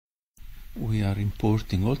we are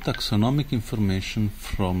importing all taxonomic information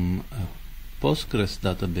from a Postgres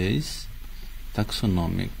database,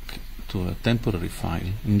 taxonomic, to a temporary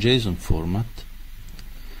file in JSON format.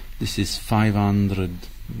 This is 500,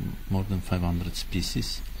 more than 500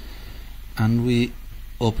 species. And we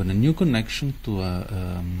open a new connection to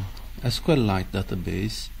a SQLite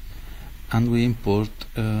database, and we import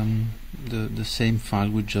the same file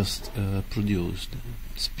we just produced,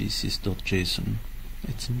 species.json.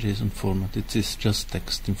 It's in JSON format. It is just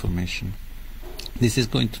text information. This is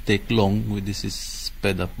going to take long. This is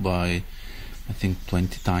sped up by, I think,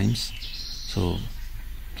 20 times. So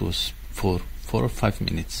it was 4 or 5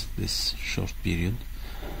 minutes, this short period.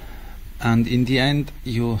 And in the end,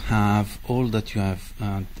 you have all that you have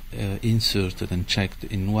inserted and checked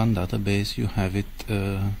in one database. You have it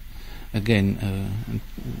again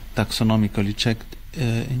taxonomically checked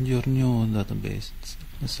in your new database.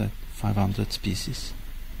 It's 500 species.